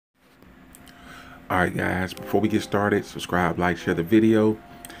Alright guys, before we get started, subscribe, like, share the video.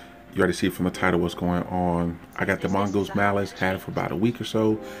 You already see from the title what's going on. I got the Mongoose Malus, had it for about a week or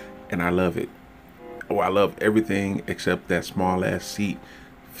so, and I love it. Oh, I love everything except that small ass seat.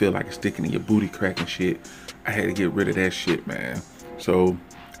 Feel like it's sticking in your booty crack and shit. I had to get rid of that shit, man. So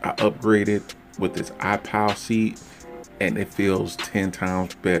I upgraded with this Ipow seat and it feels 10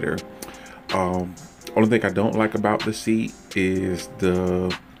 times better. Only thing I don't like about the seat is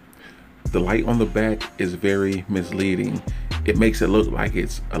the light on the back is very misleading. It makes it look like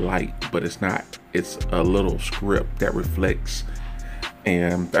it's a light, but it's not. It's a little script that reflects,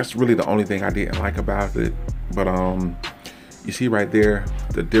 and that's really the only thing I didn't like about it. But you see right there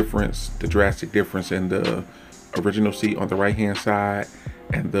the difference, the drastic difference in the original seat on the right hand side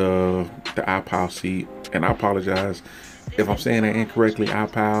and the Ipow seat. And I apologize if I'm saying that incorrectly.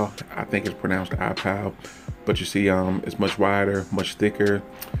 Ipow, I think it's pronounced Ipow, but you see it's much wider, much thicker.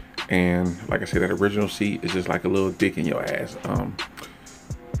 And like I said, that original seat is just like a little dick in your ass.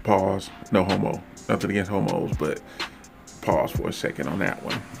 Pause. No homo. Nothing against homos, but pause for a second on that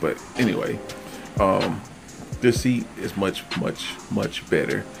one. But anyway, this seat is much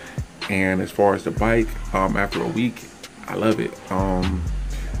better. And as far as the bike, after a week, I love it.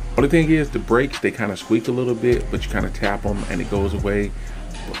 Only thing is the brakes, they kind of squeak a little bit, but you kind of tap them and it goes away.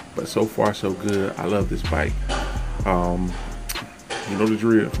 But so far so good. I love this bike. You know the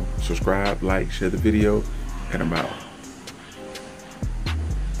drill. Subscribe, like, share the video, and I'm out.